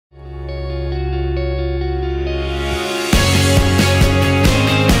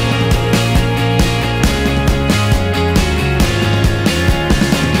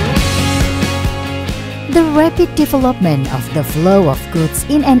development of the flow of goods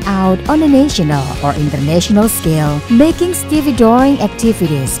in and out on a national or international scale, making stevedoring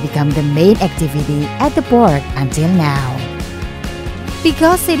activities become the main activity at the port until now.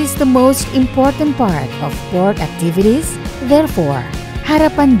 Because it is the most important part of port activities, therefore,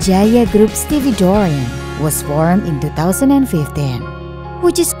 Harapan Jaya Group Stevedoring was formed in 2015,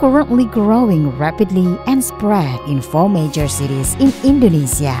 which is currently growing rapidly and spread in 4 major cities in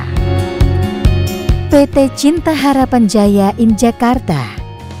Indonesia. PT Cinta Harapan Jaya in Jakarta,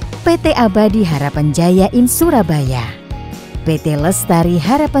 PT Abadi Harapan Jaya in Surabaya, PT Lestari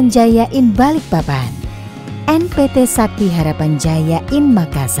Harapan Jaya in Balikpapan, and PT Sakti Harapan Jaya in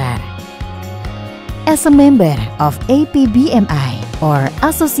Makassar. As a member of APBMI, or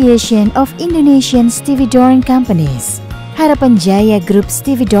Association of Indonesian Stevedoring Companies, Harapan Jaya Group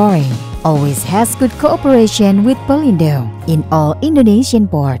Stevedoring always has good cooperation with Pelindo in all Indonesian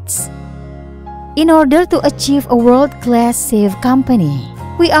ports. In order to achieve a world-class safe company,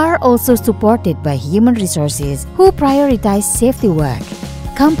 we are also supported by human resources who prioritize safety work,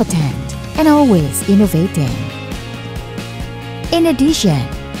 competent, and always innovating. In addition,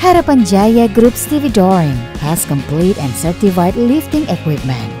 Harapan Jaya Group Stevedoring has complete and certified lifting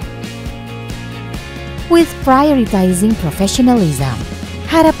equipment. With prioritizing professionalism,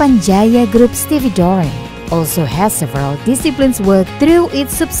 Harapan Jaya Group Stevedoring also has several disciplines work through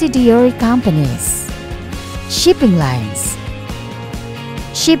its subsidiary companies: shipping lines,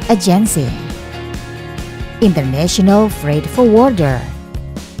 ship agency, international freight forwarder,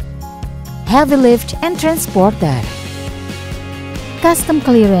 heavy lift and transporter, custom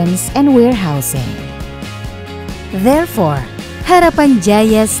clearance and warehousing. Therefore, Harapan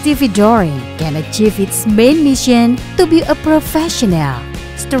Jaya Stevedoring can achieve its main mission to be a professional,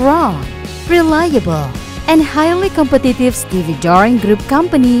 strong, reliable, and highly competitive stevedoring group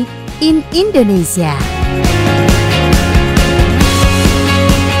company in Indonesia.